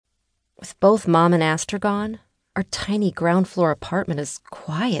With both Mom and Aster gone, our tiny ground floor apartment is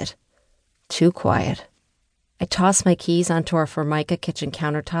quiet. Too quiet. I toss my keys onto our Formica kitchen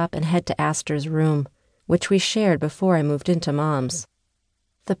countertop and head to Aster's room, which we shared before I moved into Mom's.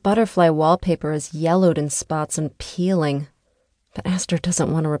 The butterfly wallpaper is yellowed in spots and peeling, but Aster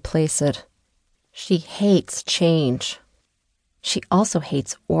doesn't want to replace it. She hates change. She also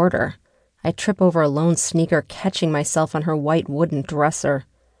hates order. I trip over a lone sneaker, catching myself on her white wooden dresser.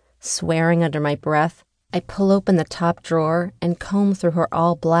 Swearing under my breath, I pull open the top drawer and comb through her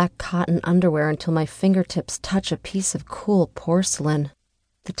all-black cotton underwear until my fingertips touch a piece of cool porcelain.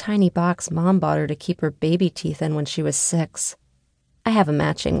 The tiny box Mom bought her to keep her baby teeth in when she was 6. I have a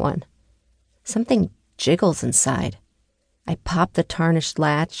matching one. Something jiggles inside. I pop the tarnished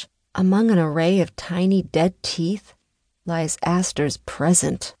latch. Among an array of tiny dead teeth lies Aster's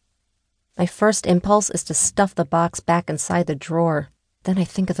present. My first impulse is to stuff the box back inside the drawer. Then I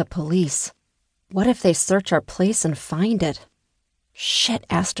think of the police. What if they search our place and find it? Shit,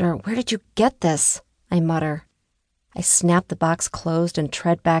 Aster, where did you get this? I mutter. I snap the box closed and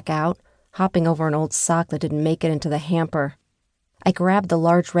tread back out, hopping over an old sock that didn't make it into the hamper. I grab the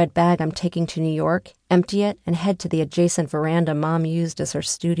large red bag I'm taking to New York, empty it, and head to the adjacent veranda Mom used as her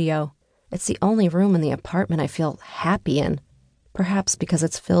studio. It's the only room in the apartment I feel happy in, perhaps because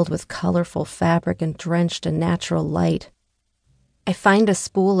it's filled with colorful fabric and drenched in natural light. I find a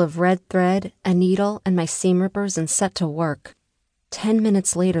spool of red thread, a needle, and my seam rippers and set to work. 10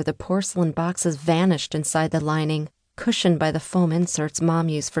 minutes later, the porcelain box has vanished inside the lining, cushioned by the foam inserts Mom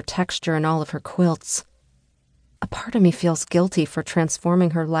used for texture in all of her quilts. A part of me feels guilty for transforming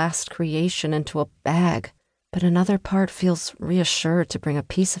her last creation into a bag, but another part feels reassured to bring a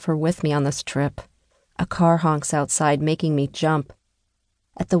piece of her with me on this trip. A car honks outside, making me jump.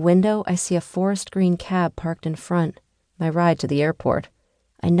 At the window, I see a forest green cab parked in front, my ride to the airport.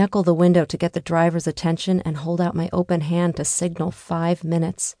 I knuckle the window to get the driver's attention and hold out my open hand to signal 5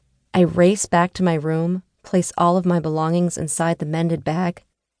 minutes. I race back to my room, place all of my belongings inside the mended bag,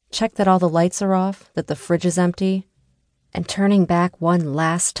 check that all the lights are off, that the fridge is empty, and turning back one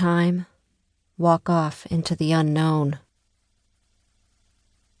last time, walk off into the unknown.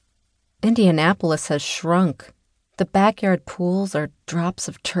 Indianapolis has shrunk. The backyard pools are drops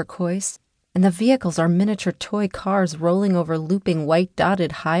of turquoise, and the vehicles are miniature toy cars rolling over looping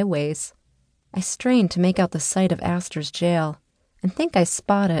white-dotted highways. I strain to make out the site of Aster's jail, and think I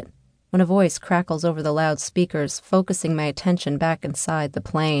spot it, when a voice crackles over the loudspeakers, focusing my attention back inside the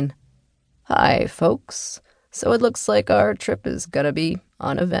plane. "Hi, folks. So it looks like our trip is gonna be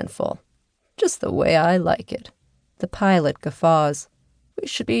uneventful. Just the way I like it." The pilot guffaws. "We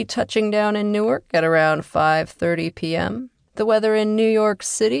should be touching down in Newark at around 5:30 p.m. The weather in New York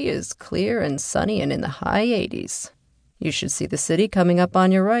City is clear and sunny and in the high 80s. You should see the city coming up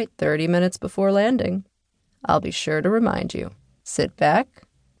on your right 30 minutes before landing. I'll be sure to remind you. Sit back,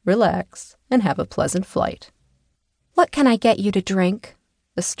 relax, and have a pleasant flight." "What can I get you to drink?"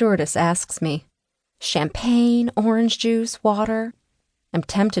 the stewardess asks me. "Champagne, orange juice, water?" I'm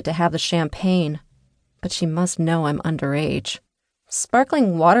tempted to have the champagne, but she must know I'm underage.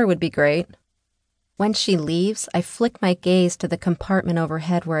 "Sparkling water would be great." When she leaves, I flick my gaze to the compartment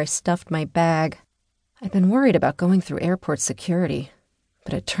overhead where I stuffed my bag. I've been worried about going through airport security,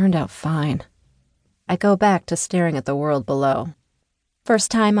 but it turned out fine. I go back to staring at the world below.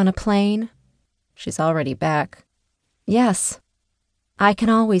 "First time on a plane?" She's already back. "Yes. I can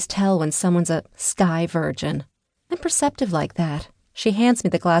always tell when someone's a sky virgin. I'm perceptive like that." She hands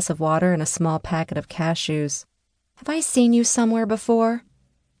me the glass of water and a small packet of cashews. "Have I seen you somewhere before?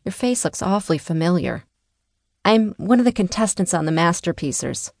 Your face looks awfully familiar." "I'm one of the contestants on the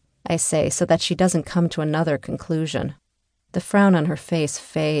Masterpiecers," I say, so that she doesn't come to another conclusion. The frown on her face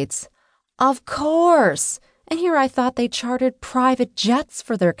fades. "Of course! And here I thought they chartered private jets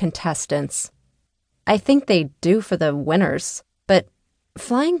for their contestants." "I think they do for the winners, but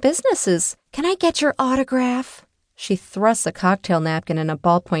flying businesses. Can I get your autograph?" She thrusts a cocktail napkin and a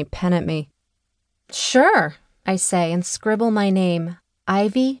ballpoint pen at me. "Sure," I say, and scribble my name,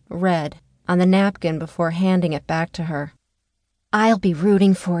 Ivy Red, on the napkin before handing it back to her. "I'll be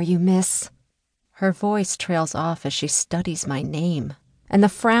rooting for you, miss." Her voice trails off as she studies my name, and the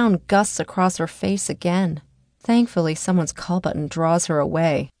frown gusts across her face again. Thankfully, someone's call button draws her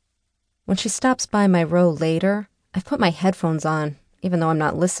away. When she stops by my row later, I've put my headphones on, even though I'm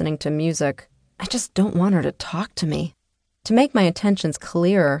not listening to music. I just don't want her to talk to me. To make my intentions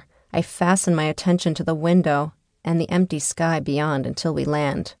clearer, I fasten my attention to the window and the empty sky beyond until we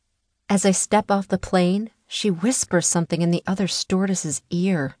land. As I step off the plane, she whispers something in the other stewardess's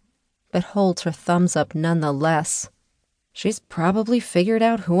ear, but holds her thumbs up nonetheless. She's probably figured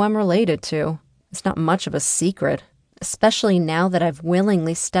out who I'm related to. It's not much of a secret, especially now that I've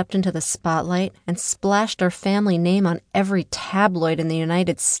willingly stepped into the spotlight and splashed our family name on every tabloid in the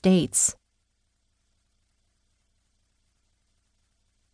United States.